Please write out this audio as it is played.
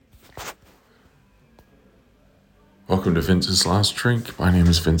welcome to Vince's Last Drink. My name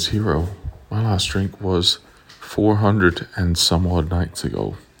is Vince Hero. My last drink was 400 and some odd nights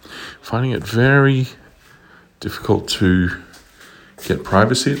ago. Finding it very difficult to get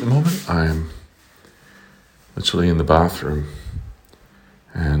privacy at the moment. I am literally in the bathroom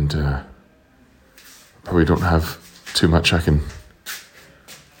and probably don't have too much I can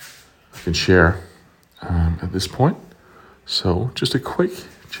share at this point. So just a quick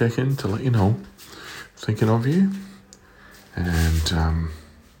check-in to let you know, thinking of you. And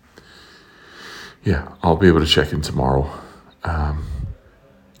I'll be able to check in tomorrow,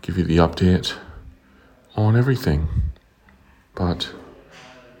 give you the update on everything. But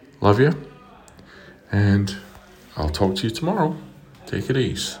love you, and I'll talk to you tomorrow. Take it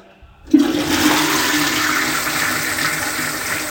easy.